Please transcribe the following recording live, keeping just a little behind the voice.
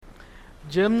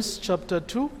James chapter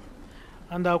 2,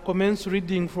 and I'll commence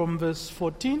reading from verse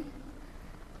 14.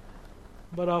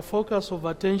 But our focus of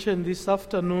attention this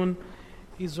afternoon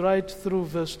is right through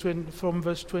from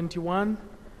verse 21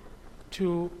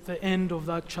 to the end of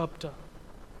that chapter.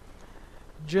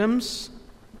 James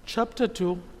chapter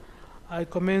 2, I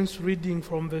commence reading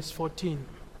from verse 14.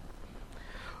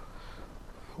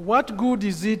 What good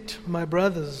is it, my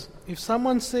brothers, if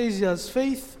someone says he has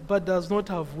faith but does not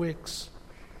have works?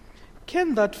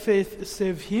 Can that faith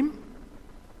save him?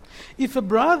 If a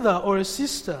brother or a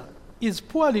sister is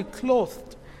poorly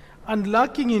clothed and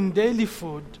lacking in daily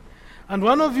food, and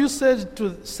one of you says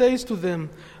to them,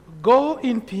 "Go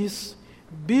in peace,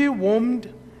 be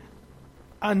warmed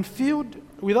and filled,"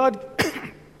 without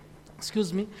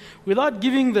without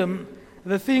giving them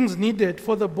the things needed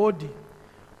for the body,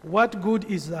 what good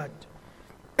is that?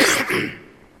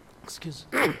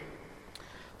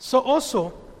 So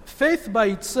also, faith by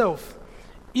itself,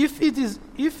 if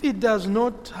it does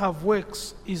not have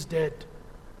works, is dead.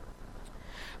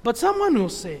 But someone will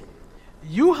say,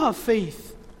 "You have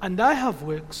faith, and I have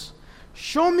works.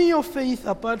 Show me your faith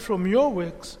apart from your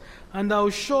works, and I'll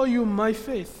show you my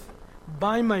faith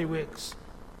by my works."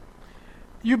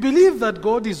 You believe that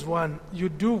God is one, you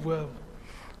do well.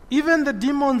 Even the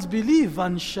demons believe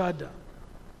and shudder.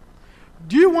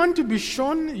 Do you want to be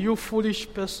shown, you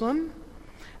foolish person,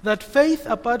 that faith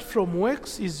apart from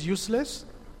works is useless?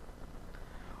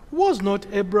 Was not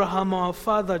Abraham our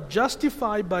father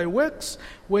justified by works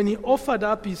when he offered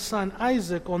up his son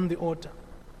Isaac on the altar?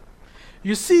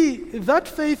 You see, that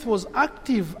faith was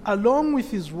active along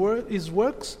with his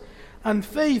works, and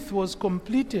faith was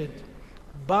completed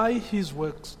by his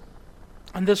works.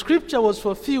 And the scripture was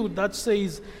fulfilled that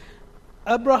says,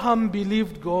 Abraham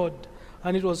believed God,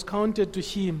 and it was counted to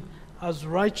him as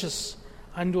righteous,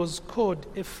 and was called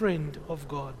a friend of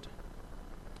God.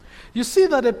 You see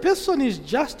that a person is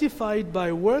justified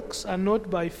by works and not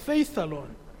by faith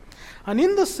alone. And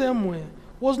in the same way,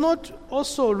 was not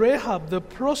also Rahab the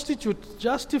prostitute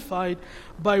justified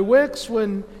by works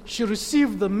when she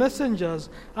received the messengers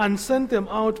and sent them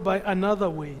out by another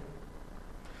way?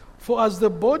 For as the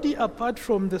body apart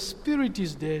from the spirit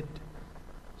is dead,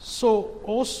 so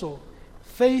also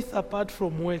faith apart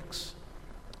from works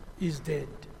is dead.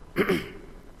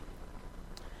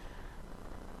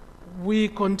 We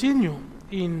continue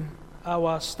in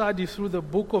our study through the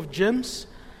book of James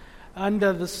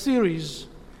under the series,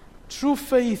 True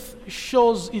Faith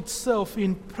Shows Itself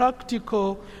in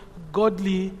Practical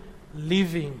Godly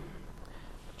Living.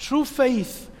 True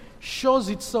faith shows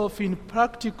itself in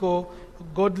practical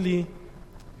godly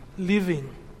living.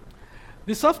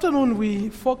 This afternoon we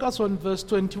focus on verse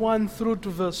 21 through to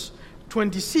verse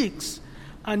 26,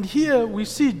 and here we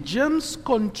see James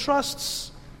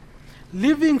contrasts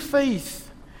living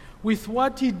faith with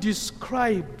what he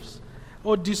described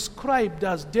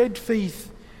as dead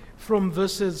faith from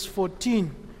verses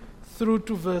 14 through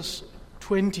to verse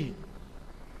 20.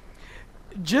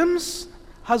 James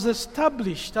has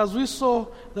established, as we saw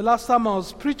the last time I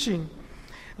was preaching,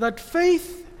 that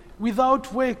faith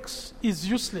without works is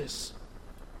useless.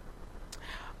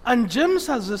 And James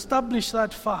has established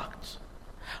that fact.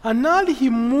 And now he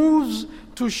moves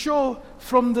to show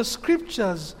from the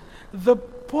scriptures the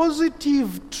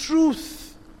positive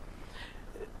truth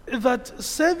that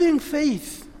saving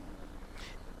faith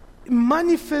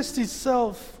manifests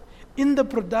itself in the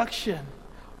production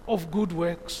of good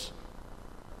works.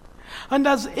 And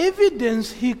as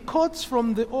evidence, he quotes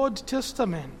from the Old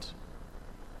Testament.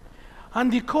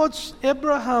 And he quotes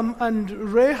Abraham and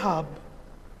Rahab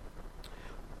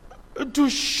to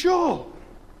show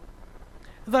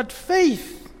that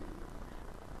faith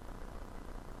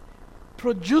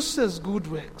produces good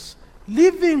works.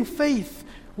 Living faith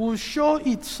will show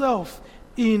itself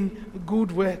in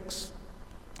good works.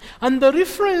 And the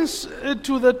reference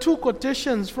to the two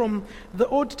quotations from the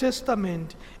Old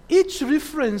Testament, each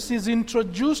reference is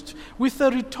introduced with a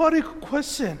rhetoric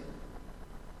question.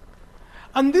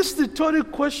 And this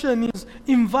rhetoric question is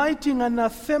inviting an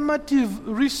affirmative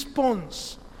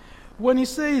response. When he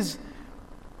says,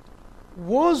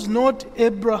 "Was not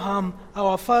Abraham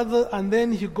our father?" And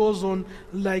then he goes on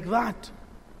like that.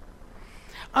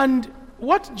 And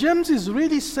what James is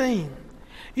really saying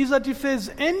is that if there's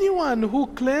anyone who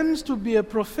claims to be a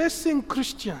professing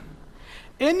Christian,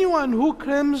 anyone who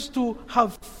claims to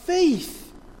have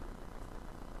faith,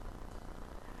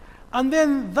 and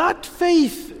then that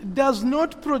faith does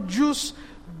not produce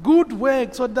good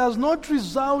works or does not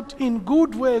result in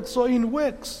good works or in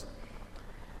works,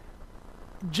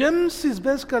 James is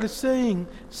basically saying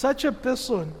such a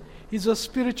person is a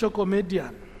spiritual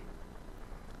comedian.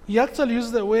 He actually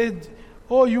used the word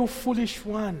 "Oh, you foolish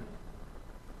one."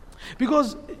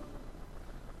 Because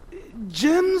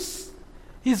James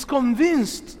is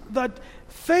convinced that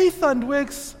faith and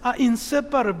works are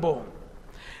inseparable.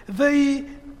 There's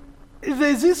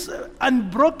this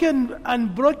unbreakable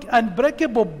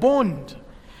bond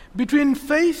between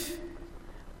faith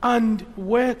and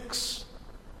works.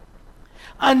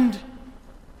 And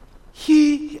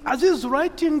as he's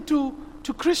writing to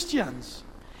Christians,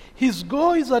 his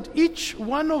goal is that each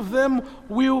one of them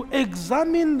will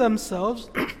examine themselves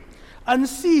and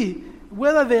see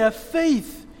whether their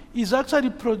faith is actually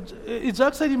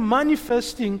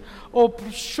manifesting or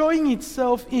showing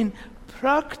itself in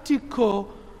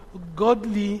practical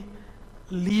godly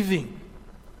living.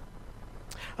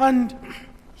 And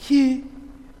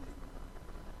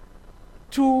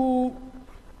to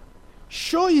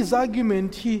show his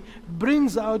argument, he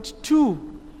brings out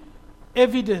two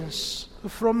evidence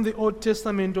from the Old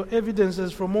Testament, or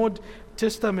evidences from Old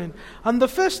Testament. And the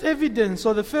first evidence,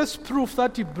 or the first proof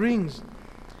that he brings,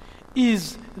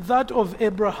 is that of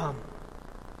Abraham.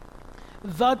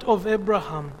 That of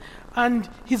Abraham. And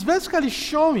he's basically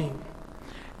showing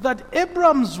that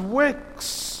Abraham's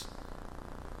works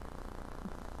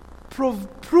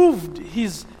proved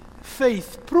his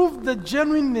faith, proved the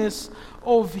genuineness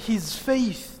of his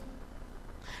faith.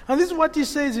 And this is what he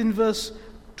says in verse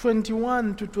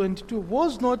 21 to 22.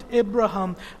 "Was not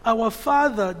Abraham, our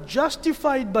father,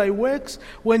 justified by works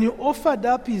when he offered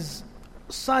up his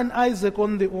son Isaac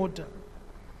on the altar?"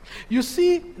 You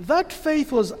see, that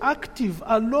faith was active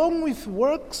along with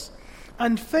works,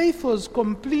 and faith was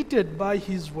completed by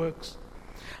his works.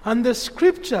 And the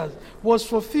scripture was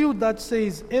fulfilled that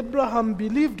says, "Abraham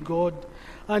believed God,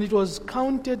 and it was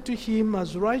counted to him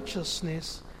as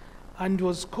righteousness, and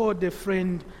was called a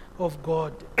friend of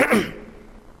God."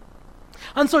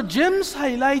 And so James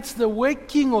highlights the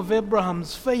working of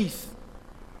Abraham's faith.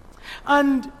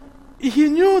 And he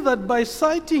knew that by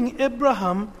citing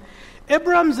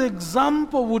Abraham's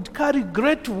example would carry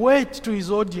great weight to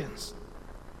his audience.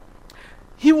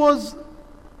 He was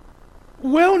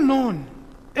well known,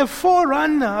 a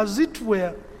forerunner, as it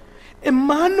were, a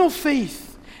man of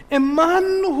faith, a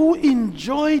man who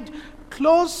enjoyed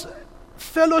close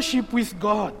fellowship with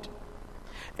God,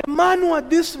 a man who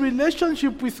had this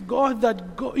relationship with God that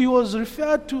he was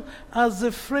referred to as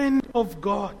a friend of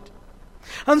God.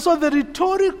 And so the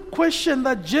rhetoric question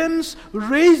that James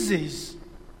raises,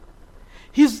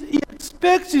 he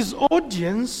expects his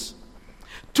audience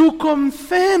to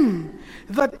confirm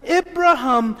that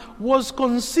Abraham was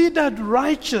considered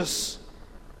righteous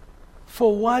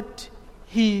for what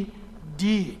he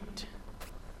did.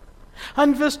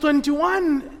 And verse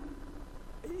 21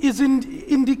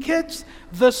 indicates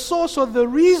the source or the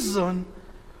reason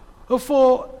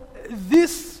for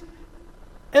this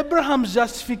Abraham's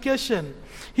justification.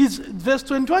 Verse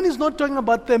 21 is not talking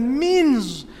about the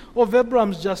means of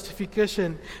Abraham's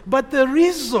justification, but the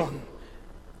reason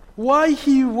why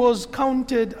he was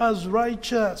counted as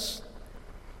righteous.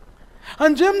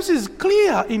 And James is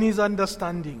clear in his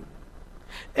understanding.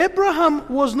 Abraham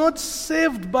was not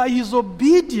saved by his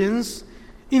obedience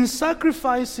in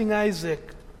sacrificing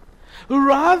Isaac.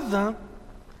 Rather,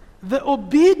 the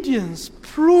obedience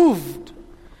proved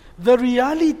the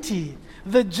reality,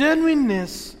 the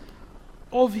genuineness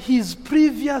of his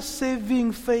previous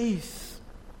saving faith.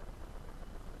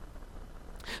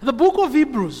 The book of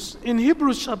Hebrews, in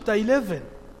Hebrews chapter 11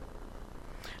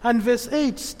 and verse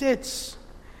 8 states,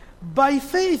 "By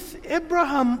faith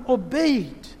Abraham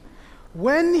obeyed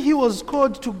when he was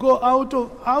called to go out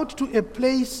to a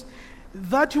place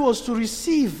that he was to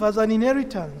receive as an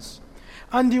inheritance.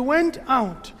 And he went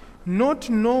out, not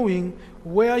knowing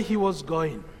where he was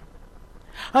going."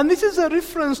 And this is a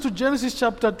reference to Genesis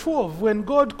chapter 12, when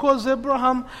God calls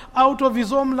Abraham out of his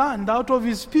homeland, out of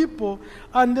his people,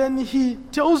 and then he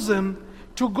tells him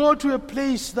to go to a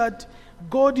place that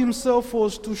God himself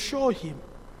was to show him.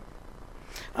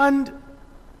 And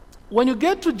when you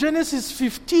get to Genesis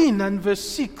 15 and verse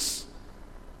 6,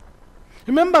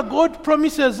 remember, God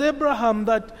promises Abraham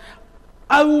that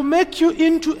I will make you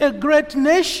into a great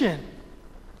nation.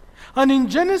 And in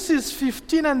Genesis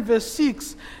 15 and verse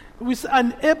 6,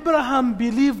 and Abraham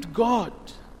believed God,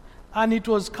 and it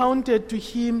was counted to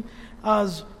him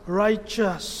as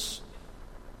righteous.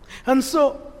 And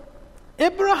so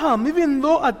Abraham, even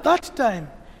though at that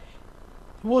time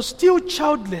he was still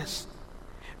childless,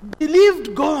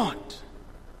 believed God.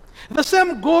 The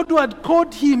same God who had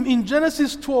called him in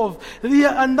Genesis 12,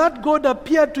 and that God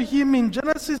appeared to him in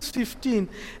Genesis 15.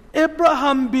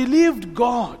 Abraham believed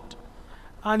God,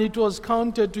 and it was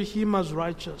counted to him as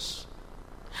righteous.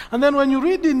 And then when you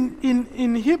read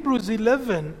in Hebrews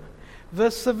 11,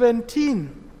 verse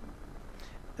 17,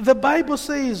 the Bible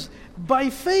says, by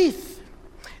faith,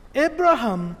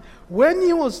 Abraham, when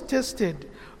he was tested,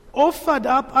 offered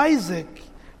up Isaac,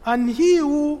 and he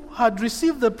who had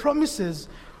received the promises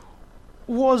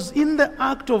was in the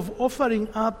act of offering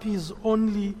up his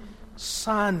only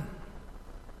son.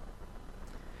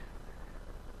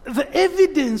 The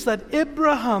evidence that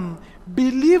Abraham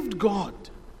believed God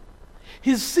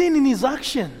is seen in his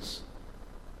actions.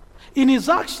 In his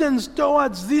actions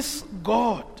towards this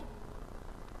God.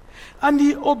 And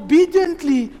he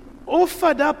obediently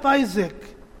offered up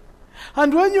Isaac.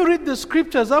 And when you read the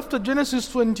scriptures after Genesis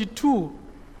 22,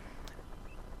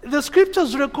 the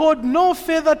scriptures record no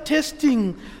further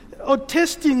testing or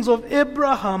testings of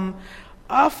Abraham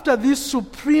after this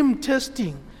supreme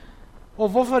testing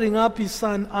of offering up his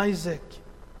son Isaac,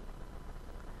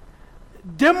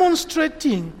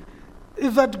 demonstrating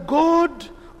that God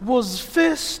was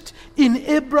first in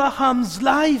Abraham's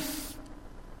life.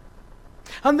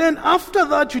 And then after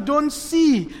that, you don't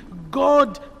see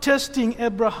God testing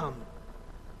Abraham.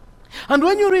 And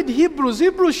when you read Hebrews,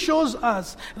 Hebrews shows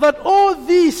us that all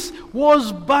this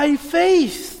was by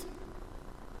faith.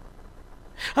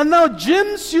 And now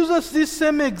James uses this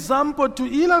same example to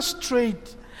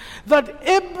illustrate that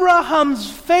Abraham's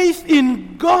faith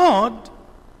in God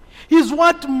is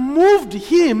what moved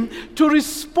him to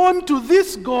respond to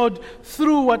this God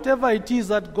through whatever it is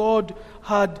that God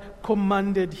had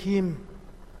commanded him.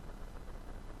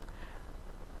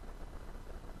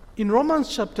 In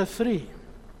Romans chapter 3,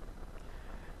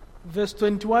 verse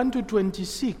 21 to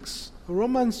 26,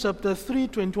 Romans chapter 3,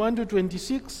 21 to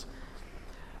 26,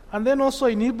 and then also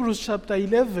in Hebrews chapter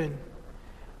 11,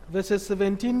 verses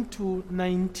 17 to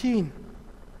 19.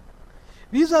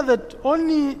 These are the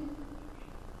only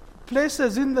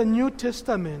places in the New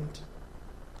Testament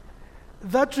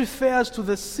that refers to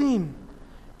the sin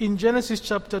in Genesis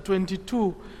chapter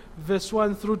 22, verse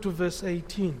 1 through to verse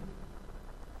 18.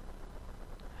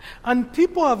 And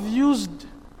people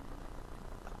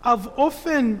have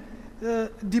often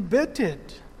debated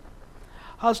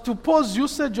as to Paul's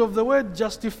usage of the word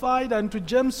justified and to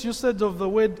James' usage of the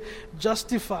word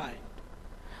justified.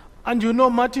 And you know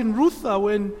Martin Luther,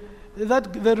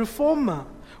 the reformer,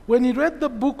 when he read the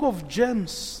book of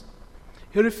James,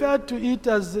 he referred to it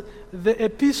as the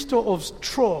epistle of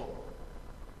straw.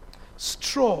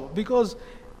 Straw, because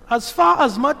as far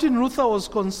as Martin Luther was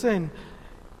concerned,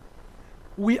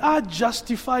 we are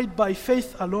justified by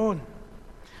faith alone.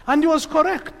 And he was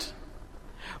correct.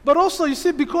 But also, you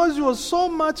see, because he was so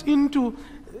much into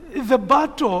the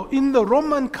battle in the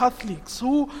Roman Catholics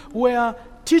who were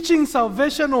teaching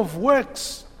salvation of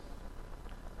works.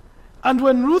 And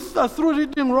when Luther, through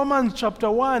reading Romans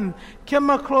chapter 1, came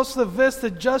across the verse,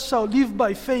 the just shall live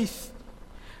by faith,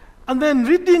 and then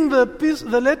reading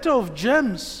the letter of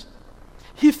James,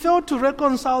 he failed to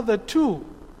reconcile the two.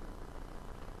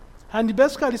 And he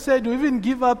basically said to even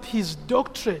give up his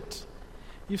doctorate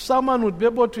if someone would be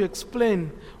able to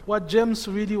explain what James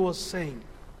really was saying.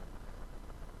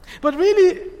 But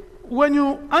really, when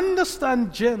you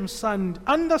understand James and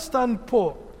understand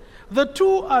Paul, the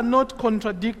two are not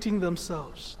contradicting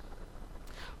themselves.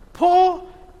 Paul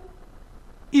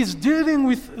is dealing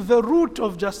with the root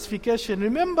of justification.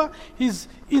 Remember, he's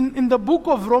in the book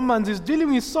of Romans, he's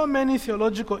dealing with so many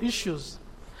theological issues.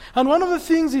 And one of the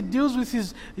things he deals with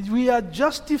is we are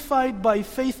justified by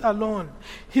faith alone.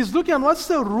 He's looking at what's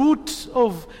the root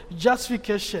of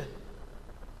justification.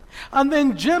 And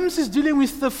then James is dealing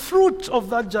with the fruit of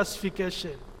that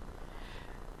justification.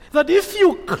 That if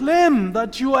you claim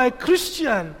that you are a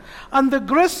Christian and the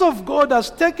grace of God has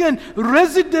taken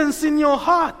residence in your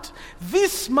heart,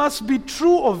 this must be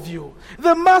true of you.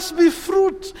 There must be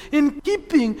fruit in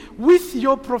keeping with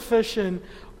your profession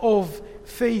of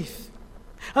faith.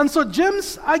 And so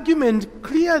James' argument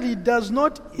clearly does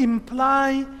not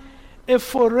imply a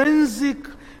forensic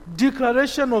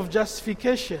declaration of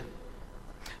justification.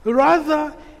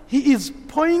 Rather, he is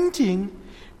pointing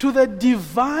to the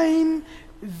divine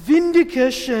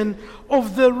vindication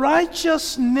of the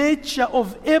righteous nature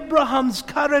of Abraham's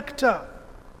character.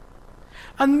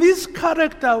 And this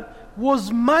character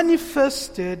was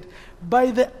manifested by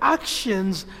the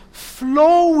actions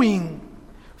flowing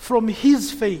from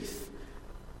his faith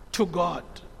to God.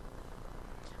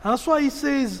 And that's why he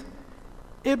says,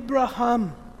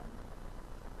 Abraham,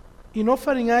 in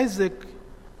offering Isaac,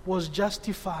 was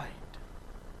justified.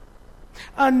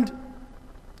 And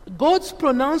God's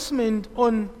pronouncement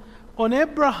on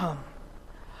Abraham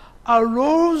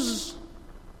arose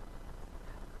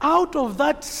out of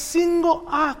that single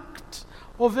act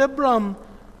of Abraham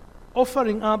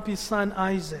offering up his son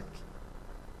Isaac.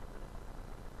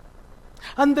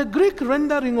 And the Greek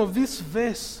rendering of this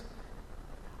verse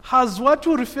has what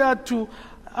we refer to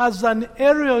as an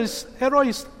aorist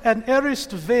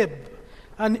verb.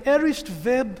 An aorist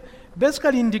verb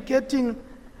basically indicating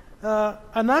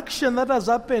an action that has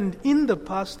happened in the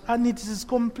past and it is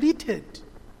completed.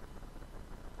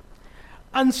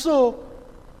 And so,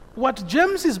 what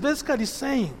James is basically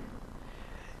saying,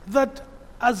 that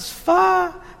as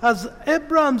far as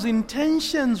Abraham's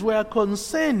intentions were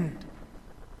concerned,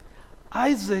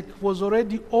 Isaac was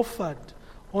already offered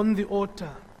on the altar,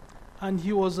 and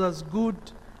he was as good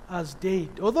as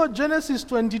dead. Although Genesis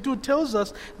 22 tells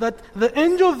us that the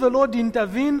angel of the Lord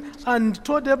intervened and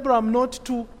told Abraham not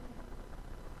to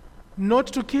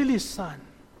kill his son.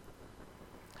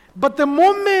 But the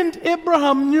moment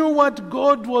Abraham knew what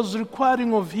God was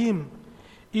requiring of him,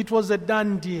 it was a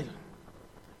done deal.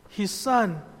 His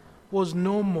son was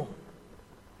no more.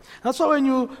 That's why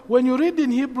when you read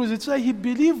in Hebrews, it says he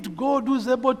believed God who is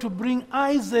able to bring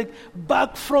Isaac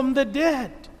back from the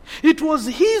dead. It was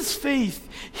his faith,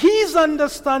 his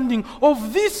understanding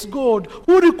of this God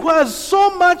who requires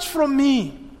so much from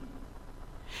me.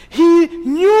 He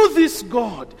knew this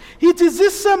God. It is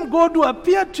this same God who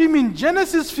appeared to him in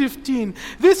Genesis 15.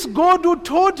 This God who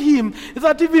told him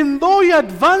that even though he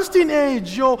advanced in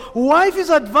age, your wife is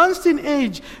advanced in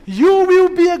age, you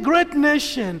will be a great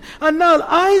nation. And now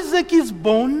Isaac is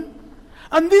born.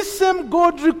 And this same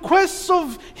God requests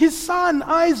of his son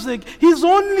Isaac, his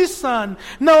only son.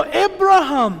 Now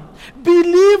Abraham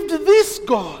believed this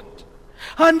God.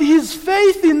 And his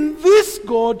faith in this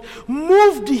God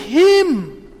moved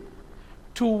him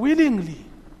to willingly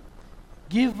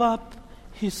give up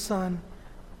his son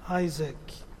Isaac.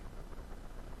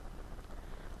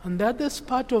 And that is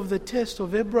part of the test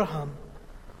of Abraham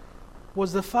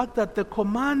was the fact that the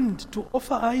command to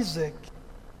offer Isaac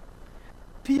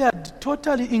appeared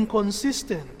totally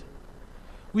inconsistent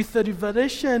with the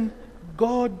revelation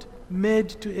God made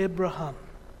to Abraham.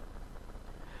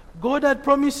 God had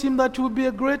promised him that he would be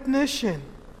a great nation.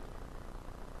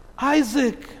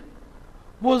 Isaac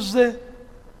was the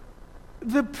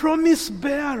promise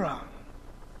bearer.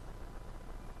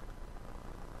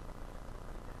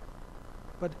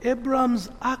 But Abraham's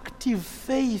active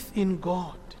faith in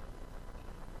God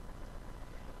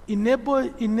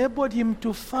enabled him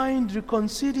to find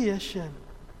reconciliation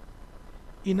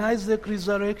in Isaac's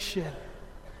resurrection.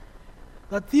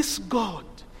 That this God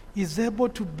is able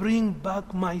to bring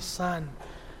back my son.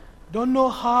 Don't know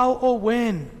how or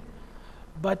when,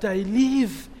 but I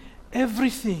leave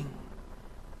everything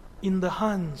in the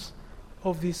hands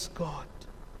of this God.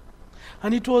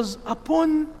 And it was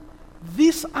upon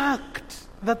this act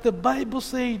that the Bible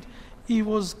said he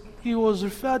was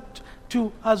referred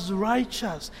to as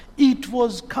righteous. It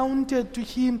was counted to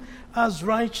him as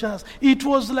righteous. It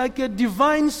was like a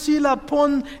divine seal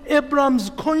upon Abraham's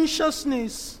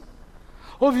consciousness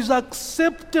of his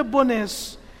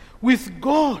acceptableness with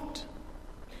God.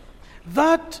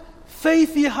 That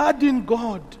faith he had in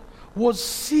God was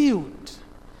sealed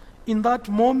in that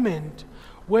moment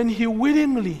when he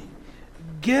willingly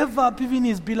gave up even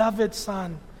his beloved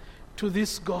son to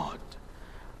this God.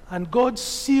 And God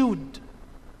sealed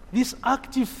this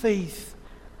active faith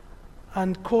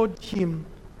and called him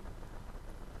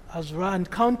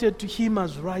and counted to him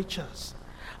as righteous.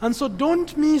 And so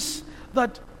don't miss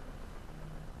that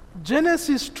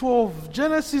Genesis 12,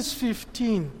 Genesis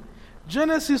 15,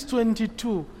 Genesis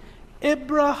 22,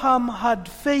 Abraham had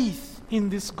faith in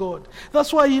this God.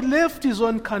 That's why he left his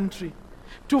own country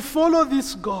to follow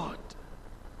this God.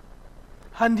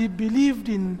 And he believed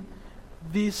in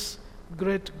this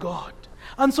great God.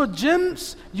 And so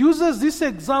James uses this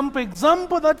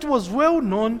example that was well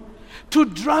known, to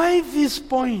drive his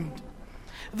point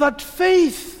that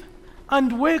faith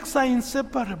and works are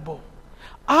inseparable.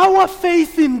 Our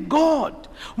faith in God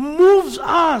moves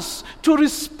us to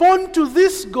respond to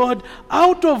this God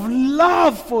out of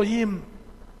love for him.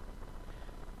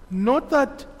 Not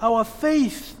that our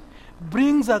faith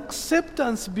brings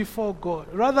acceptance before God.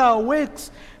 Rather, our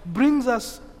works brings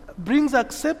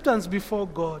acceptance before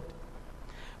God.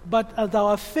 But as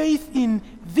our faith in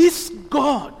this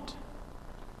God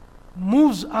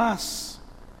moves us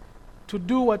to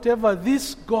do whatever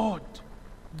this God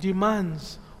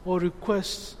demands or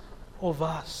requests of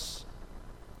us.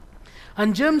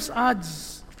 And James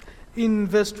adds in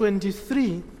verse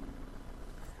 23,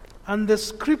 and the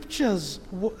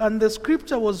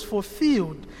scripture was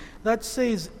fulfilled that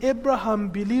says, Abraham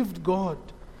believed God,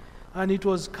 and it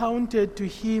was counted to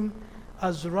him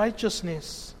as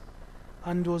righteousness,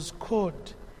 and was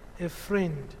called a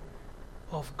friend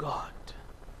of God.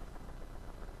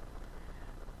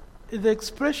 The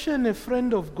expression a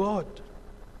friend of God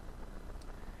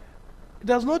it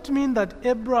does not mean that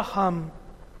Abraham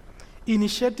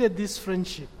initiated this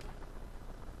friendship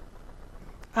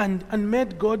and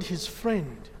made God his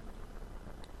friend.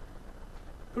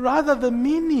 Rather, the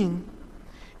meaning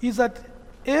is that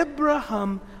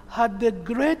Abraham had the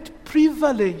great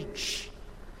privilege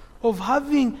of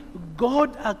having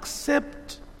God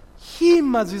accept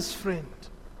him as his friend.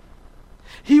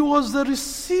 He was the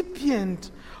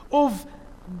recipient of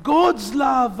God's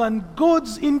love and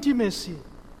God's intimacy.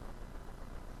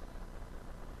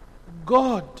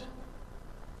 God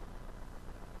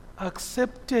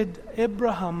accepted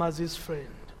Abraham as his friend.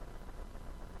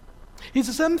 It's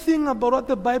the same thing about what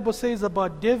the Bible says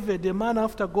about David, a man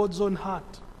after God's own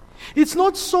heart. It's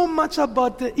not so much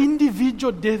about the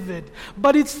individual David,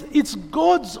 but it's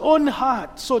God's own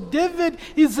heart. So David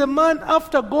is a man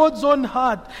after God's own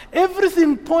heart.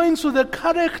 Everything points to the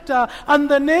character and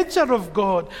the nature of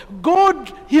God.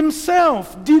 God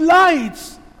himself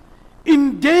delights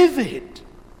in David,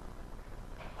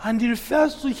 and he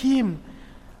refers to him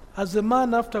as a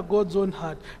man after God's own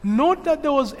heart. Not that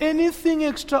there was anything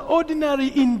extraordinary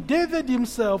in David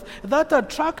himself that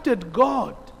attracted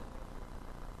God.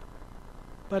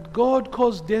 But God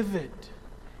calls David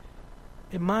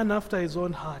a man after his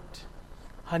own heart,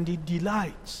 and he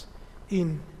delights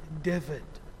in David.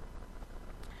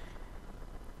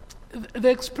 The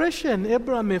expression,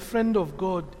 Abraham, a friend of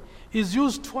God, is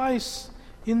used twice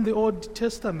in the Old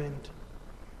Testament.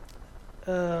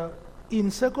 In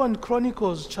 2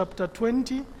 Chronicles chapter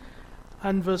 20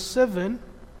 and verse 7.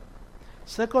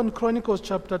 2 Chronicles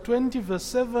chapter 20 verse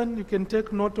 7, you can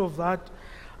take note of that.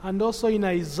 And also in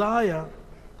Isaiah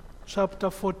chapter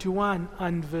 41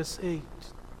 and verse 8.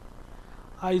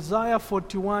 Isaiah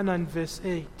 41 and verse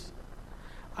 8.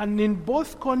 And in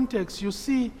both contexts, you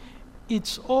see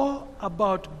it's all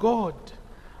about God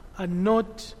and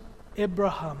not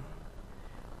Abraham.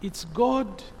 It's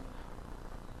God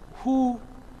who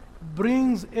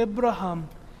brings Abraham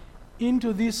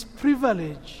into this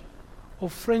privilege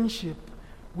of friendship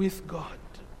with God.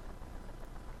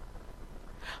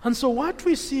 And so what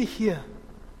we see here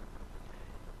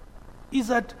is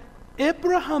that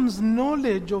Abraham's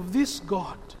knowledge of this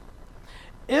God,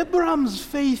 Abraham's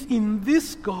faith in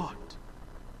this God,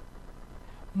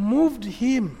 moved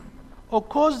him or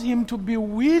caused him to be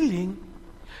willing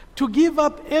to give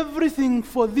up everything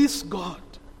for this God.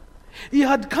 He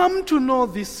had come to know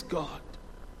this God.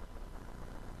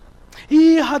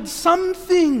 He had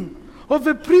something of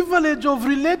a privilege of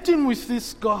relating with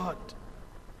this God.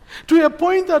 To a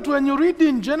point that when you read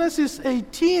in Genesis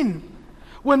 18,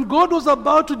 when God was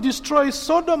about to destroy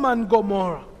Sodom and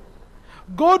Gomorrah,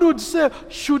 God would say,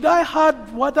 should I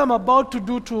hide what I'm about to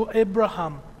do to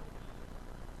Abraham?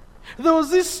 There was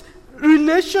this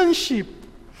relationship.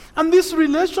 And this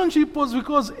relationship was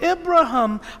because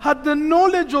Abraham had the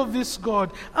knowledge of this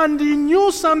God, and he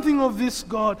knew something of this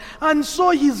God. And so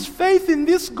his faith in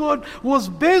this God was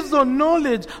based on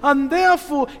knowledge, and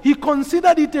therefore he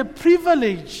considered it a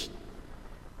privilege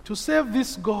to serve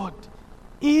this God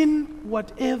in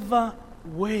whatever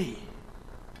way.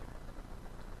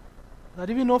 That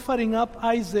even offering up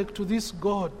Isaac to this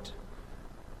God,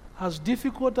 as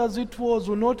difficult as it was,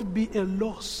 would not be a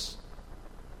loss,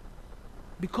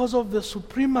 because of the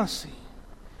supremacy,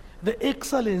 the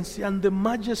excellency, and the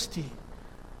majesty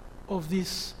of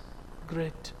this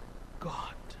great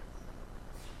God.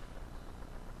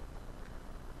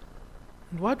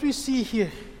 And what we see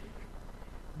here,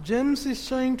 James is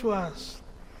showing to us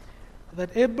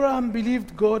that Abraham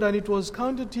believed God, and it was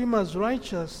counted to him as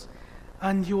righteous,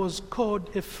 and he was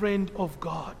called a friend of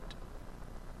God.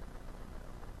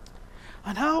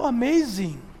 And how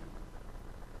amazing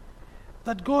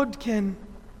that God can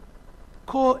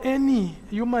call any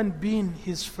human being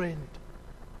his friend.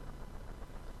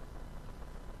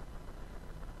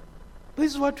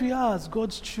 This is what we are as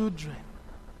God's children.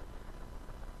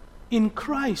 In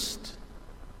Christ,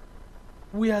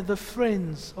 we are the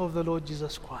friends of the Lord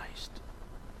Jesus Christ.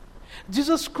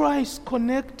 Jesus Christ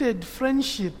connected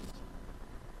friendship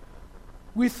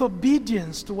with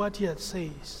obedience to what he had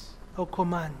says or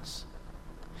commands.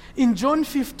 In John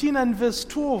 15 and verse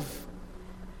 12,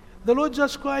 the Lord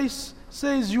Jesus Christ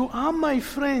says, you are my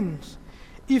friends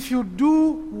if you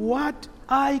do what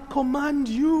I command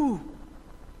you.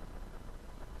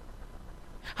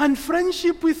 And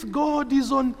friendship with God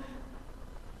is on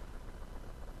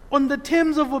the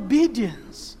terms of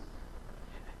obedience.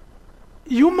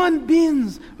 Human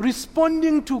beings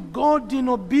responding to God in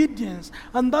obedience,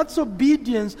 and that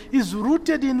obedience is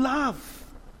rooted in love.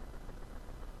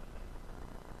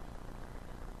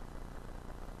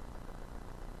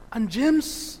 And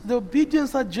James, the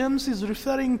obedience that James is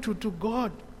referring to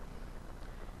God,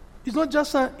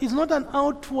 It's not an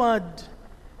outward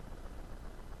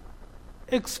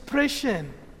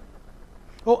expression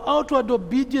or outward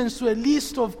obedience to a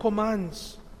list of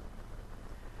commands.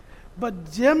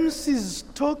 But James is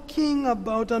talking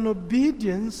about an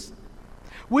obedience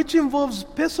which involves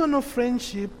personal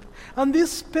friendship, and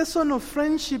this personal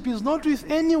friendship is not with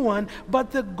anyone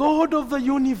but the God of the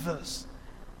universe.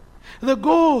 The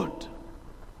God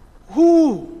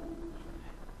who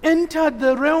entered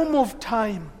the realm of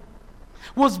time,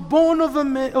 was born of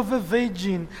a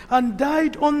virgin, and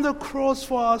died on the cross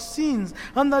for our sins,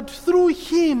 and that through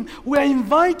him we are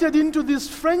invited into this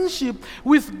friendship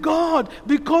with God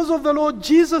because of the Lord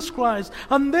Jesus Christ.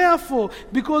 And therefore,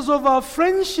 because of our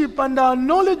friendship and our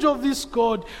knowledge of this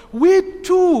God, we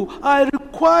too are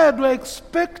required or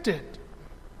expected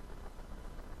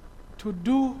to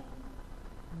do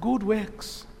good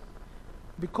works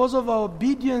because of our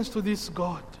obedience to this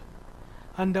God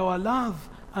and our love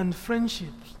and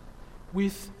friendships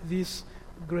with this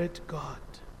great God.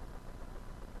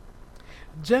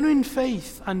 Genuine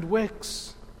faith and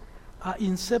works are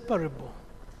inseparable,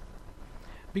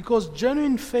 because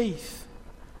genuine faith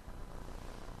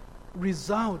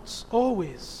results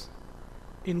always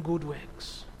in good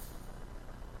works.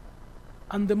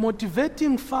 And the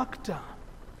motivating factor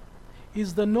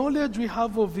is the knowledge we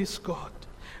have of this God,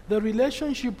 the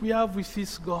relationship we have with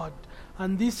this God.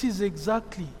 And this is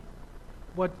exactly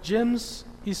what James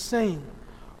is saying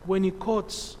when he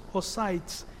quotes or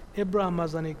cites Abraham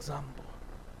as an example.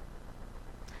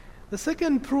 The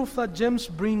second proof that James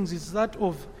brings is that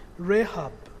of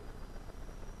Rahab.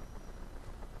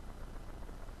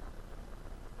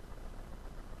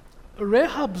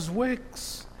 Rahab's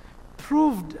works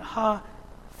proved her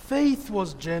faith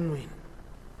was genuine.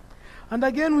 And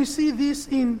again we see this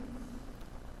in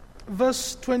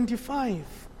verse 25.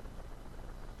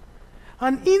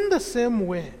 And in the same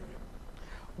way,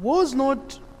 was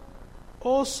not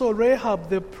also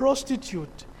Rahab the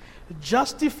prostitute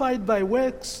justified by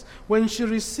works when she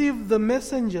received the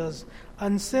messengers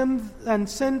and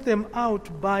sent them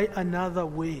out by another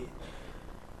way?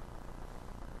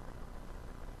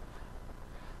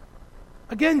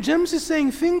 Again, James is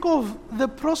saying, think of the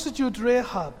prostitute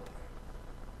Rahab.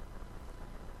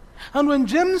 And when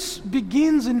James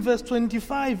begins in verse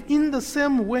 25, in the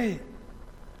same way,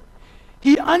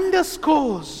 he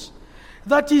underscores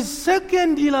that his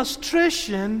second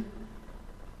illustration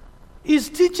is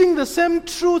teaching the same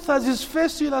truth as his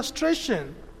first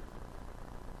illustration.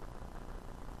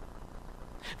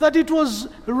 That it was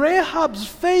Rahab's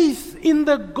faith in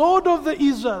the God of the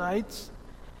Israelites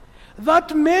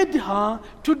that made her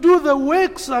to do the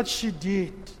works that she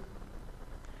did.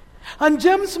 And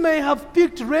James may have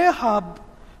picked Rahab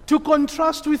to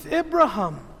contrast with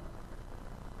Abraham.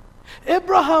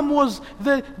 Abraham was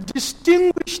the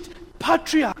distinguished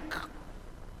patriarch.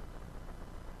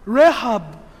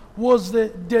 Rahab was the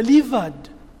delivered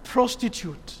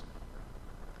prostitute.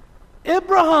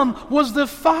 Abraham was the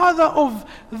father of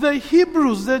the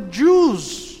Hebrews, the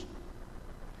Jews.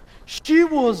 She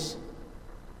was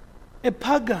a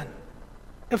pagan,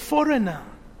 a foreigner.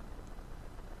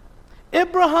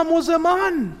 Abraham was a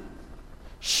man.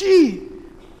 She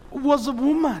was a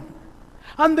woman.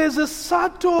 And there's a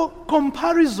subtle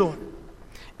comparison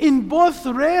in both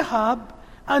Rahab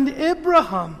and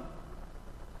Abraham.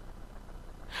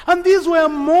 And these were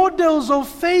models of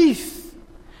faith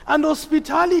and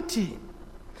hospitality.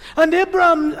 And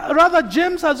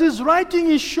James, as he's writing,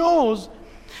 he shows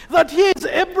that here is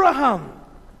Abraham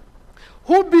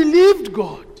who believed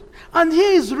God. And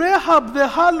here is Rahab the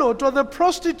harlot or the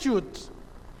prostitute.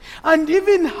 And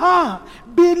even her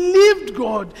believed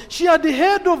God. She had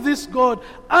heard of this God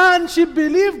and she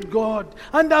believed God.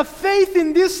 And her faith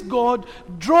in this God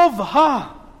drove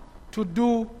her to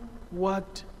do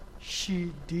what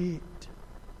she did.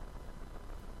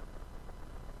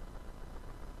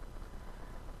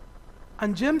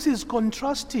 And James is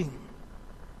contrasting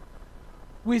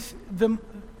with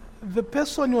the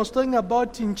person he was talking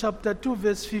about in chapter 2,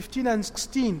 verse 15 and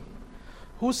 16,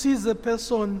 who sees the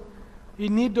person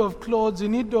in need of clothes,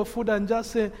 in need of food, and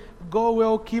just say, go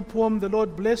well, keep warm, the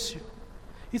Lord bless you.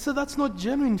 He said that's not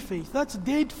genuine faith, that's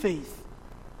dead faith.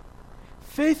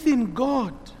 Faith in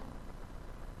God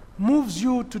moves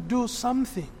you to do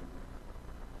something,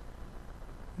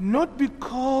 not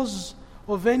because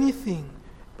of anything,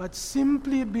 but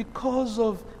simply because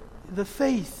of the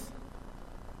faith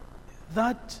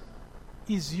that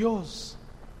is yours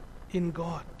in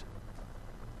God.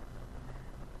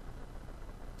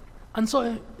 And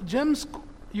so James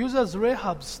uses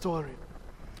Rahab's story.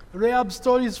 Rahab's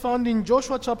story is found in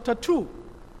Joshua chapter 2.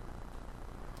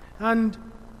 And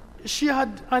she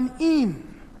had an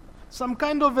inn, some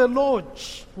kind of a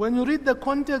lodge. When you read the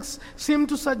context, seem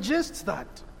to suggest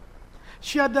that.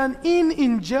 She had an inn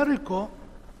in Jericho,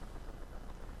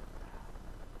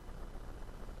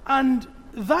 and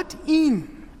that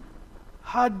inn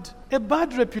had a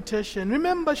bad reputation.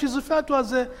 Remember, she's referred to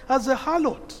as a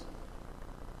harlot.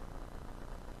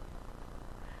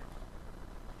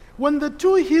 When the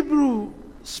two Hebrew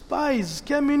spies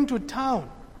came into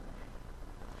town,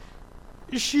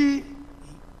 she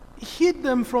hid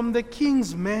them from the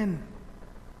king's men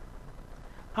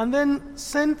and then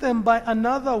sent them by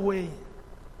another way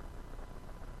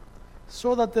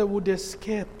so that they would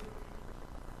escape.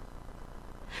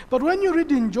 But when you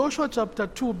read in Joshua chapter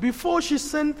 2, before she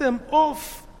sent them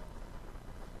off,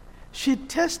 she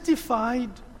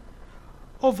testified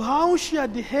of how she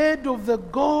had heard of the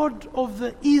God of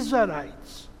the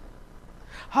Israelites.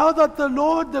 How that the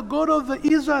Lord, the God of the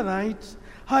Israelites,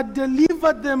 had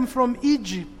delivered them from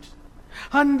Egypt.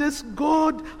 And this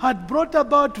God had brought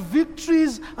about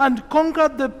victories and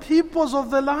conquered the peoples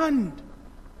of the land.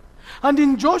 And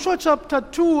in Joshua chapter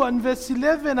 2 and verse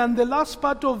 11 and the last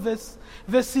part of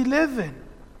verse 11,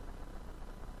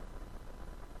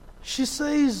 she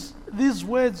says these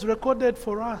words recorded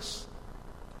for us.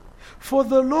 For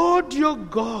the Lord your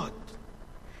God,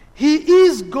 He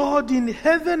is God in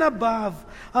heaven above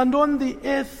and on the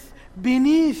earth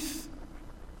beneath.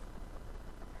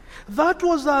 That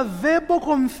was a verbal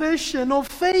confession of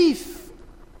faith.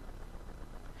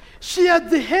 She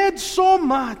had heard so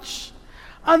much,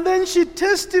 and then she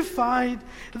testified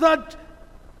that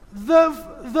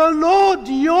the Lord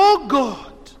your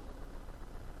God,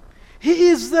 He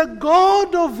is the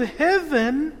God of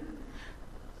heaven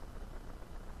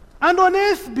and on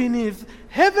earth beneath.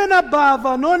 Heaven above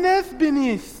and on earth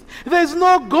beneath. There's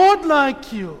no God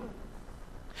like you.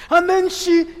 And then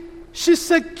she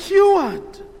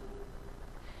secured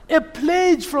a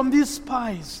pledge from these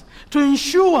spies to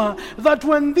ensure that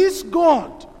when this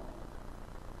God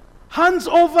hands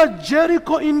over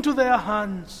Jericho into their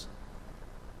hands,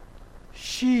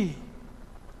 she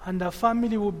and her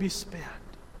family will be spared.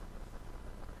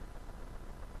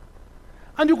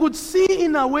 And you could see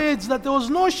in her words that there was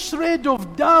no shred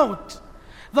of doubt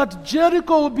that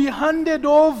Jericho would be handed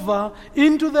over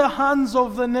into the hands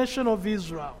of the nation of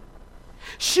Israel.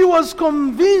 She was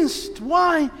convinced.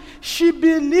 Why? She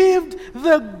believed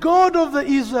the God of the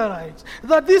Israelites,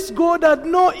 that this God had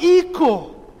no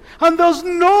equal, and there was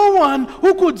no one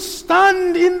who could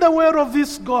stand in the way of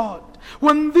this God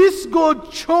when this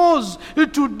God chose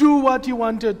to do what He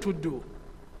wanted to do.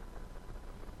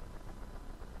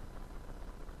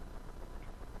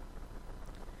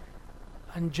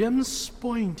 And James'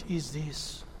 point is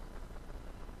this: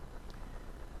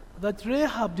 that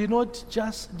Rahab did not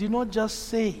just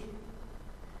say,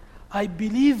 I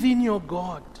believe in your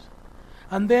God,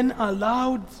 and then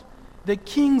allowed the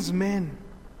king's men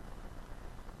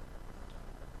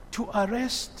to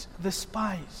arrest the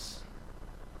spies.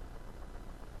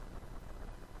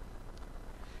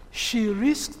 She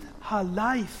risked her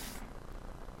life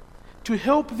to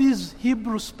help these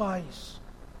Hebrew spies.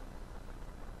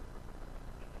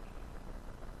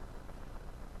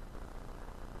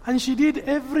 And she did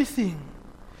everything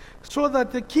so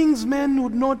that the king's men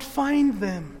would not find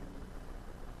them.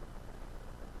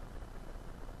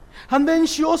 And then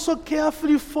she also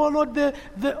carefully followed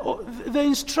the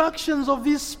instructions of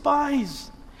these spies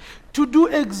to do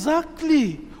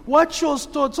exactly what she was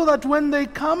taught, so that when they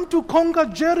come to conquer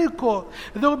Jericho,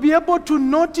 they'll be able to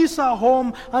notice her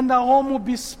home, and her home will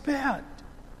be spared.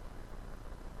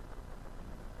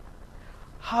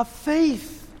 Her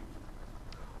faith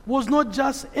was not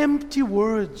just empty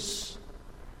words.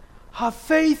 Her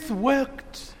faith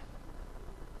worked.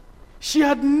 She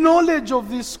had knowledge of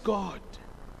this God.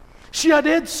 She had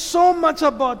heard so much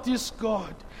about this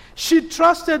God. She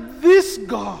trusted this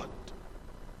God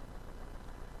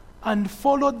and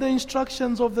followed the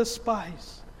instructions of the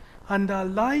spies. And her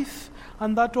life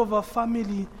and that of her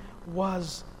family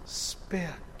was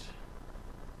spared.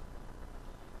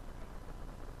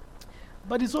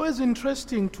 But it's always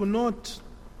interesting to note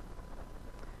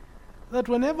that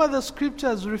whenever the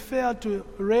scriptures refer to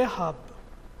Rahab,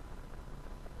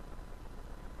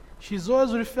 she's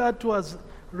always referred to as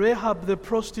Rahab the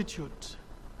prostitute,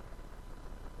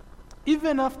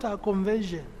 even after her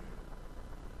conversion.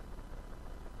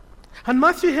 And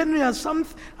Matthew Henry has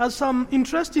some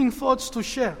interesting thoughts to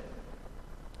share.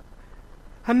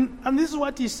 And this is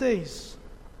what he says.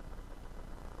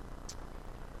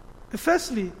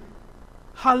 Firstly,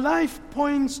 her life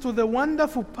points to the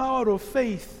wonderful power of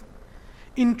faith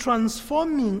in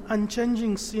transforming and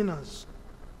changing sinners.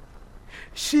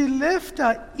 She left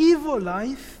her evil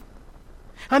life,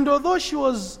 and although she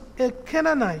was a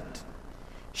Canaanite,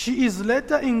 she is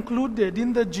later included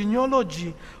in the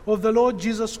genealogy of the Lord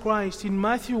Jesus Christ in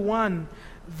Matthew 1,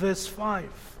 verse 5.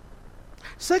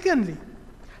 Secondly,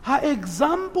 her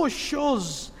example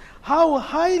shows how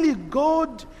highly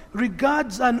God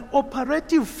regards an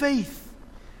operative faith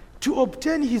to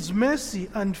obtain His mercy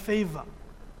and favor.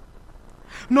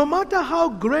 No matter how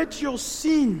great your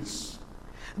sins,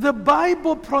 the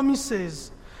Bible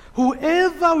promises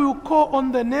whoever will call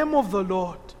on the name of the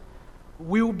Lord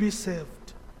will be saved.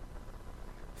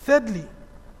 Thirdly,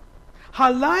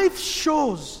 her life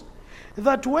shows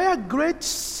that where great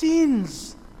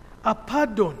sins are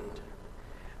pardoned,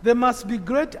 there must be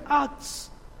great acts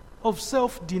of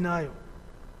self-denial.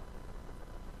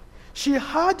 She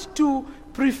had to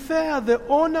prefer the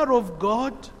honor of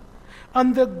God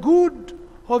and the good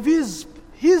of His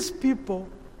people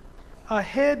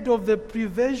ahead of the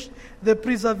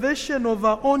preservation of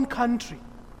her own country.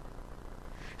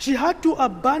 She had to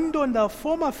abandon her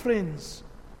former friends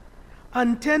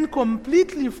and turn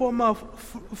completely from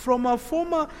her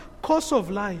former course of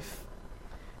life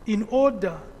in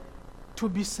order to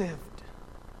be saved.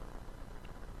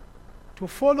 To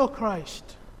follow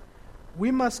Christ,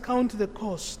 we must count the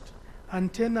cost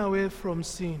and turn away from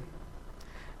sin.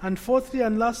 And fourthly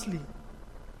and lastly,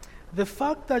 the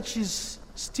fact that she's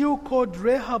still called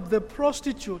Rahab the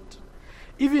prostitute,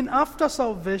 even after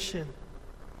salvation,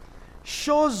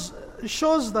 shows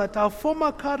that our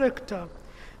former character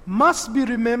must be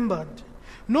remembered,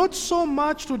 not so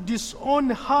much to disown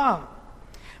her,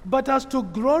 but as to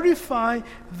glorify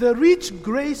the rich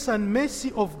grace and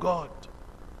mercy of God.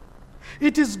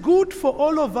 It is good for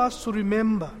all of us to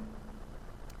remember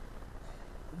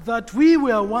that we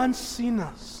were once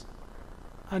sinners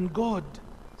and God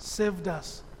saved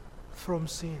us from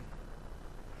sin.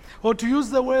 Or to use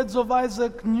the words of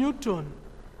Isaac Newton,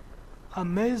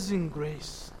 amazing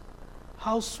grace,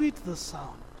 how sweet the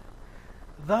sound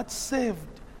that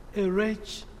saved a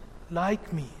wretch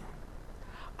like me.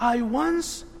 I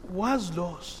once was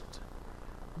lost,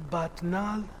 but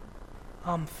now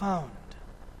am found,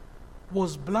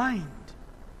 was blind,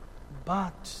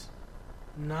 but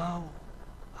now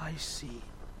I see.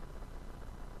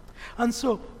 And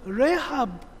so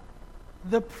Rahab,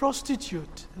 the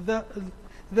prostitute, the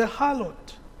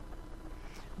harlot,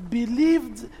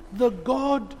 believed the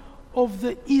God of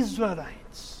the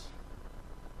Israelites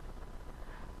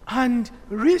and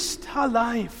risked her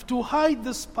life to hide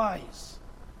the spies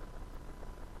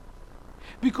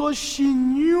because she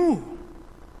knew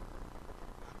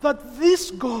that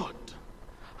this God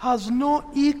has no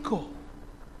equal.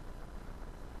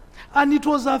 And it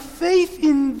was her faith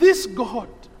in this God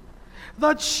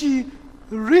that she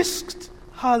risked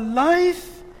her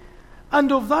life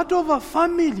and of that of her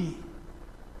family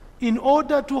in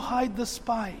order to hide the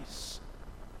spies.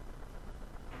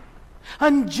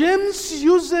 And James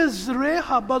uses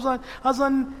Rahab as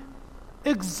an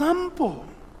example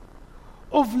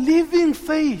of living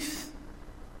faith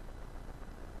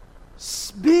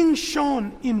being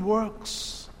shown in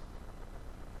works.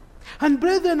 And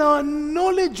brethren, our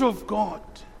knowledge of God,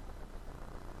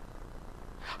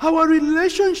 our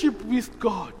relationship with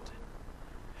God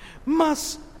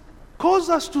must cause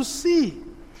us to see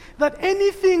that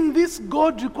anything this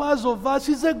God requires of us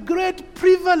is a great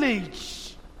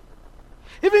privilege.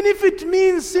 Even if it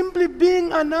means simply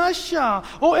being an usher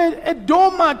or a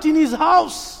doormat in His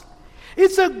house.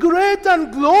 It's a great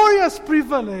and glorious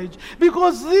privilege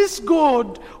because this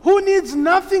God, who needs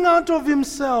nothing out of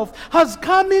Himself, has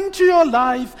come into your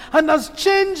life and has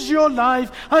changed your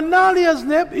life, and now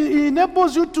He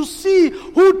enables you to see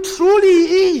who truly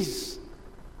He is.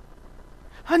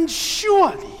 And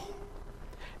surely,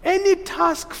 any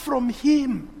task from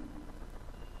Him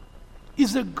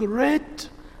is a great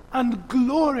and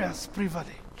glorious privilege.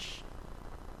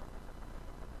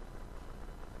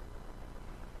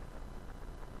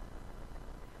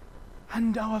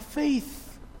 And our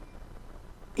faith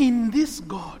in this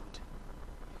God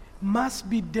must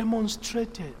be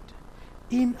demonstrated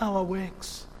in our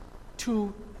works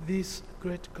to this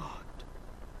great God.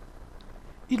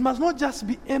 It must not just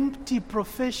be empty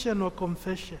profession or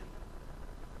confession.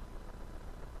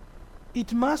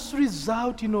 It must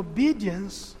result in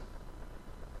obedience,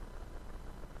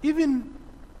 even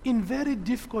in very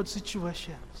difficult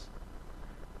situations.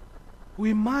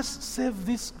 We must serve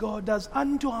this God as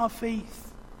unto our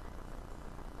faith.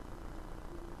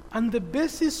 And the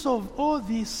basis of all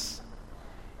this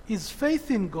is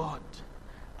faith in God.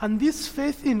 And this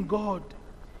faith in God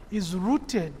is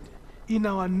rooted in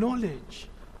our knowledge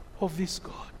of this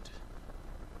God.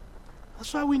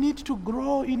 That's why we need to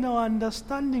grow in our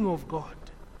understanding of God.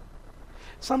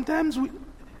 Sometimes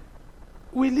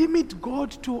we limit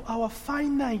God to our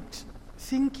finite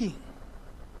thinking.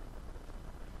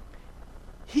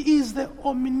 He is the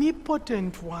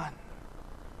omnipotent one.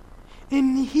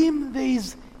 In him there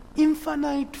is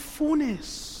infinite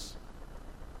fullness.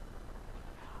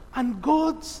 And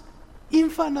God's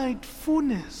infinite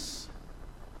fullness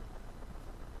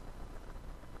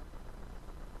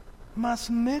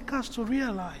must make us to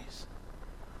realize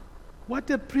what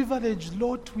a privileged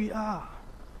lot we are,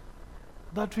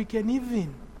 that we can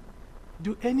even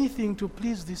do anything to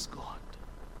please this God.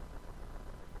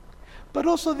 But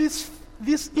also this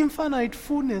infinite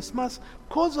fullness must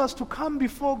cause us to come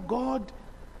before God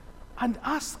and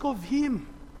ask of him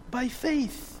by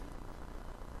faith.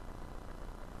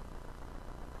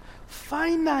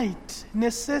 Finite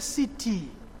necessity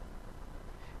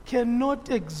cannot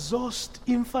exhaust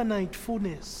infinite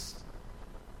fullness.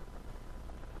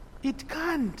 It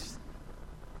can't.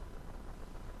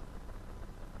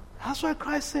 That's why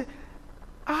Christ said,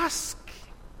 ask.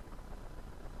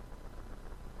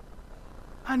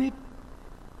 And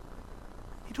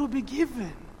it will be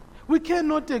given. We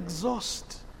cannot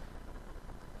exhaust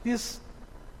this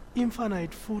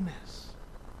infinite fullness.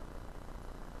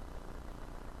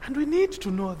 And we need to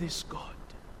know this God.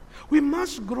 We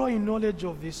must grow in knowledge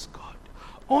of this God.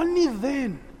 Only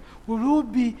then we will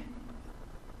be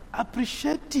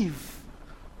appreciative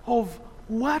of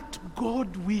what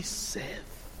God we serve.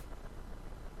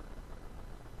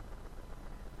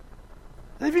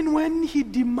 Even when he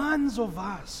demands of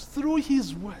us through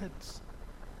his words,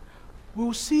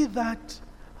 we'll see that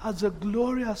as a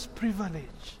glorious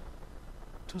privilege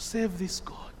to serve this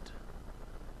God.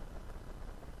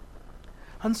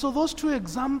 And so those two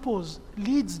examples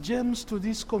leads James to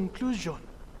this conclusion.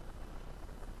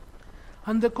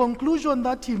 And the conclusion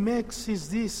that he makes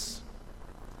is this: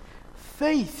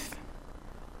 faith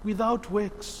without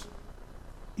works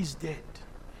is dead.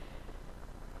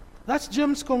 That's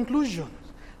James' conclusion.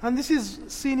 And this is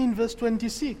seen in verse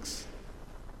 26.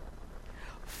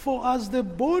 For as the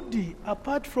body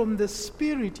apart from the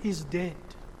spirit is dead,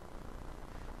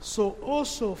 so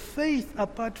also faith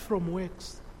apart from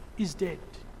works is dead.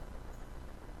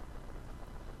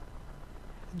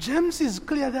 James is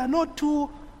clear, there are no two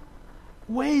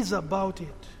ways about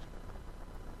it.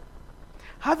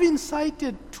 Having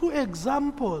cited two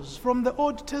examples from the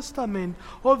Old Testament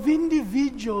of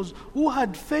individuals who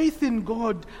had faith in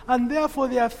God, and therefore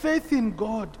their faith in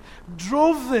God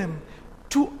drove them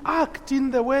to act in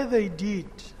the way they did,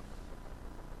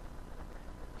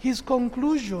 his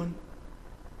conclusion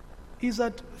is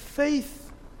that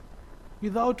faith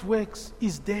without works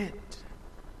is dead.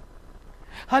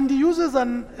 And he uses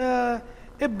a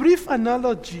brief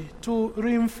analogy to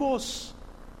reinforce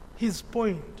his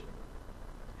point.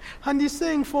 And he's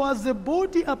saying, for as the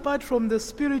body apart from the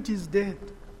spirit is dead,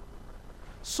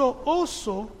 so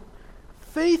also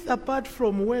faith apart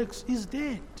from works is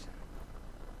dead.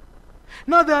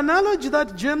 Now the analogy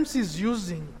that James is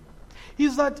using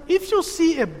is that if you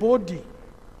see a body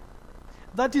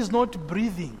that is not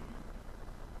breathing,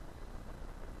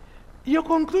 your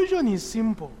conclusion is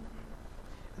simple.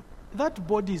 That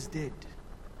body is dead.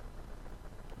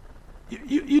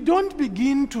 You don't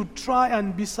begin to try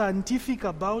and be scientific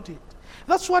about it.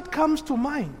 That's what comes to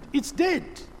mind. It's dead.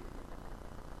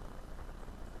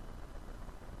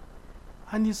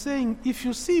 And he's saying, if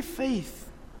you see faith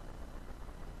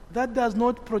that does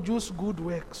not produce good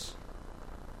works,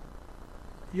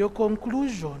 your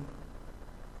conclusion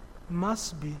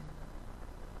must be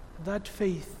that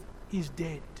faith is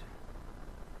dead.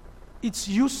 It's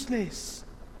useless.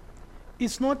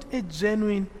 It's not a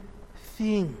genuine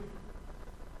thing.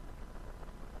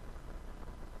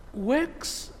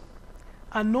 Works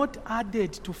are not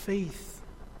added to faith,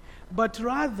 but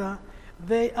rather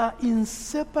they are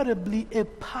inseparably a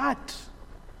part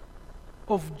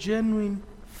of genuine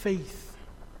faith.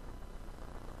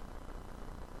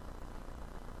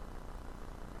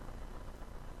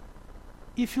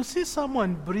 If you see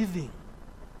someone breathing,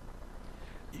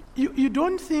 you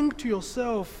don't think to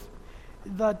yourself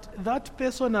that that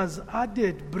person has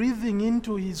added breathing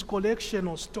into his collection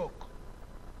or stock.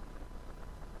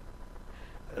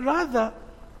 Rather,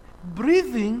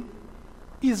 breathing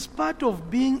is part of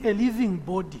being a living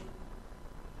body.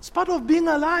 It's part of being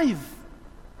alive.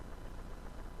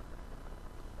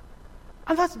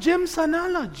 And that's James'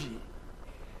 analogy.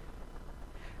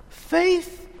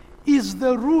 Faith is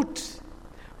the root.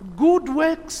 Good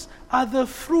works are the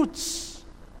fruits.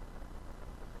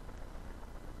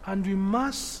 And we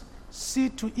must see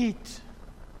to it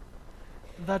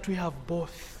that we have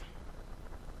both.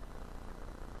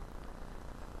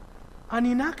 an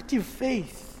inactive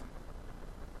faith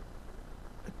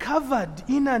covered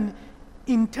in an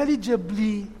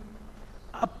intelligibly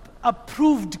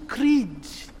approved creed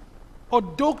or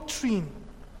doctrine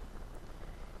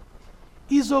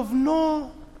is of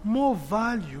no more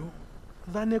value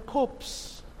than a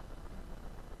corpse.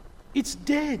 It's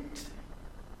dead.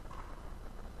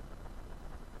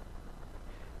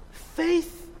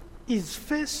 Faith is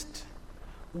first,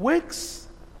 works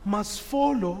must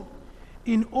follow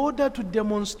in order to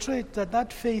demonstrate that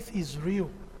that faith is real.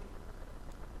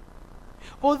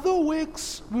 Although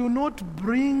works will not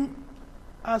bring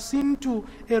us into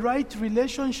a right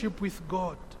relationship with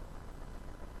God,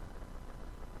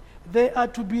 they are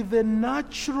to be the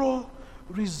natural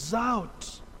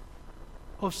result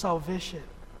of salvation.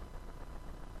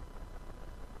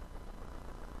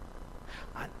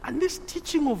 And this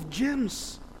teaching of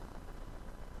James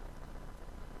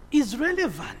is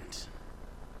relevant.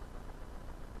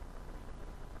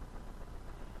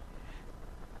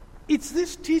 It's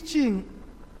this teaching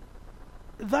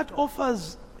that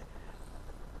offers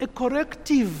a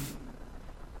corrective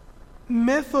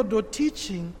method or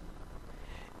teaching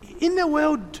in a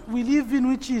world we live in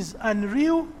which is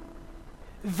unreal,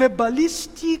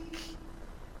 verbalistic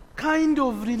kind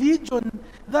of religion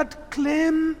that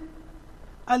claim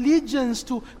allegiance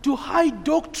to high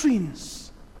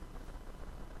doctrines,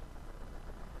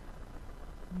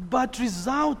 but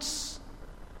results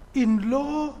in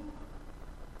low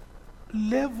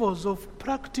levels of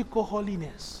practical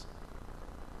holiness.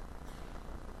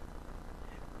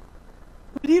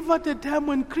 We live at a time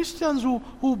when Christians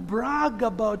who brag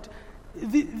about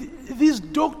these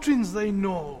doctrines they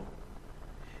know,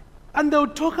 and they'll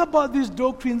talk about these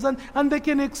doctrines and they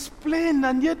can explain,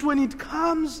 and yet when it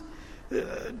comes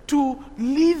to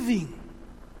living,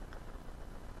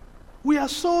 we are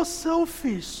so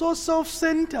selfish, so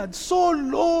self-centered, so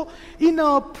low in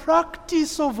our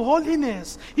practice of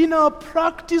holiness, in our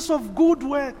practice of good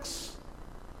works.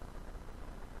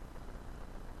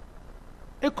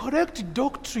 A correct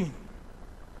doctrine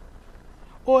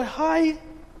or a high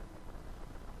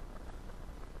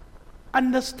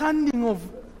understanding of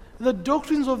the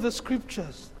doctrines of the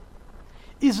Scriptures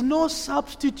is no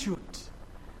substitute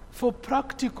for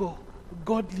practical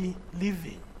godly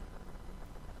living.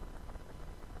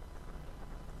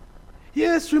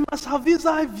 Yes, we must have these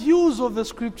high views of the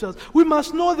Scriptures. We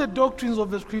must know the doctrines of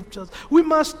the Scriptures. We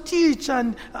must teach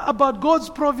about God's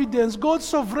providence, God's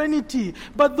sovereignty.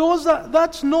 But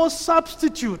that's no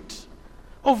substitute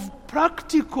of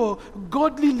practical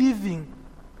godly living,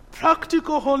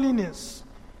 practical holiness.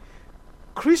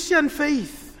 Christian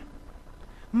faith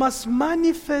must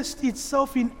manifest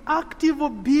itself in active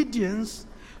obedience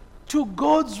to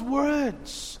God's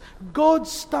words,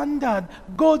 God's standard,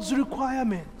 God's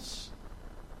requirements.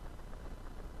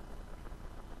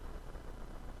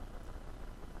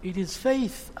 It is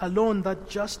faith alone that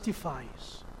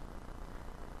justifies.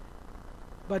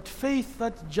 But faith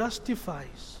that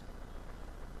justifies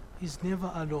is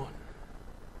never alone.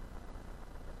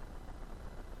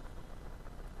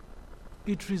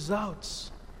 It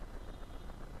results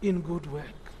in good work.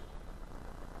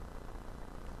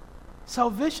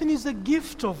 Salvation is a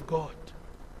gift of God.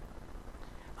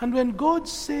 And when God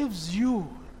saves you,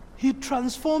 He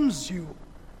transforms you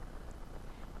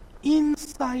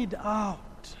inside out.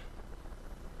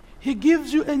 He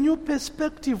gives you a new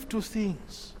perspective to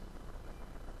things.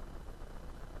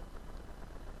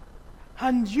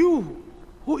 And you,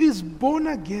 who is born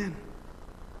again,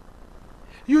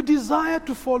 you desire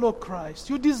to follow Christ.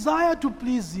 You desire to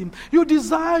please Him. You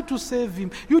desire to serve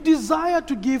Him. You desire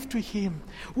to give to Him.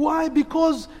 Why?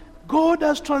 Because God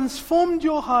has transformed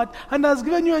your heart and has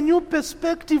given you a new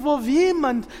perspective of Him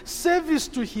and service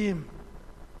to Him.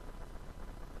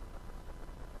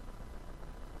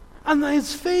 And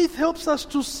His faith helps us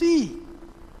to see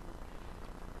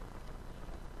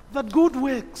that good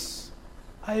works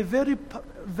are very,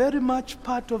 very much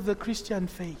part of the Christian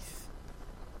faith.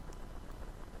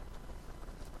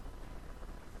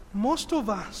 Most of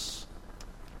us,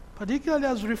 particularly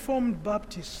as Reformed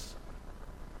Baptists,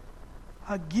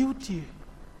 are guilty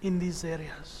in these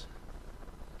areas.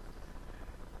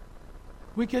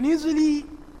 We can easily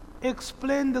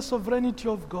explain the sovereignty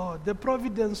of God, the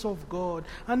providence of God,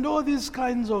 and all these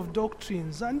kinds of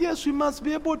doctrines. And yes, we must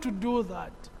be able to do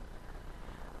that.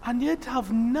 And yet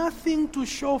have nothing to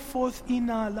show forth in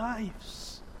our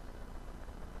lives.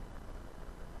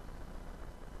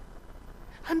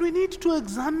 And we need to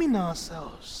examine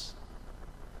ourselves.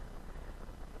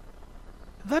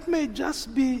 That may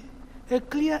just be a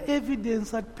clear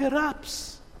evidence that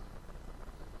perhaps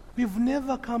we've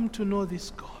never come to know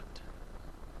this God.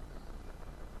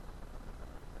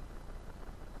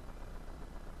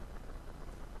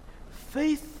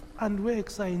 faith and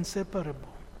works are inseparable.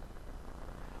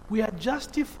 We are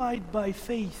justified by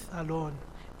faith alone,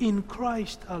 in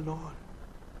Christ alone.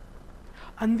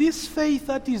 And this faith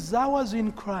that is ours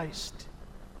in Christ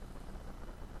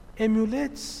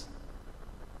emulates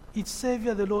its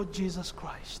Savior, the Lord Jesus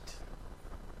Christ,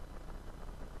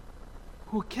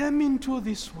 who came into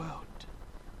this world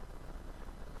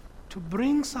to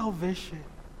bring salvation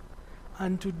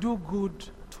and to do good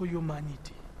to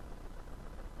humanity.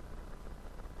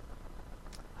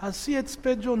 As C.H.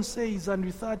 Spurgeon says, and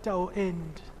with that I'll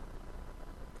end,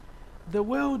 the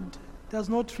world does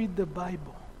not read the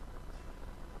Bible,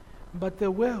 but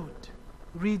the world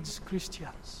reads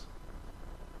Christians.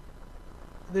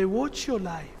 They watch your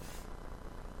life,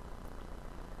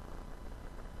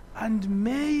 and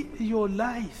may your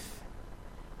life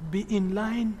be in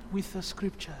line with the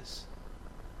Scriptures,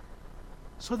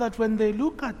 so that when they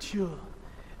look at you,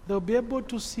 they'll be able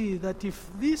to see that if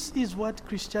this is what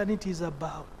Christianity is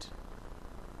about,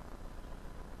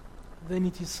 then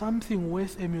it is something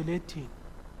worth emulating,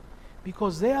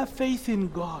 because their faith in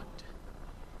God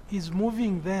is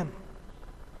moving them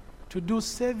to do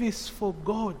service for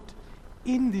God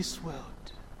in this world.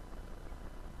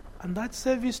 And that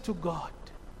service to God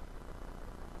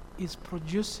is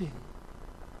producing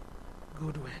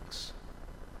good works.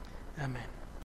 Amen.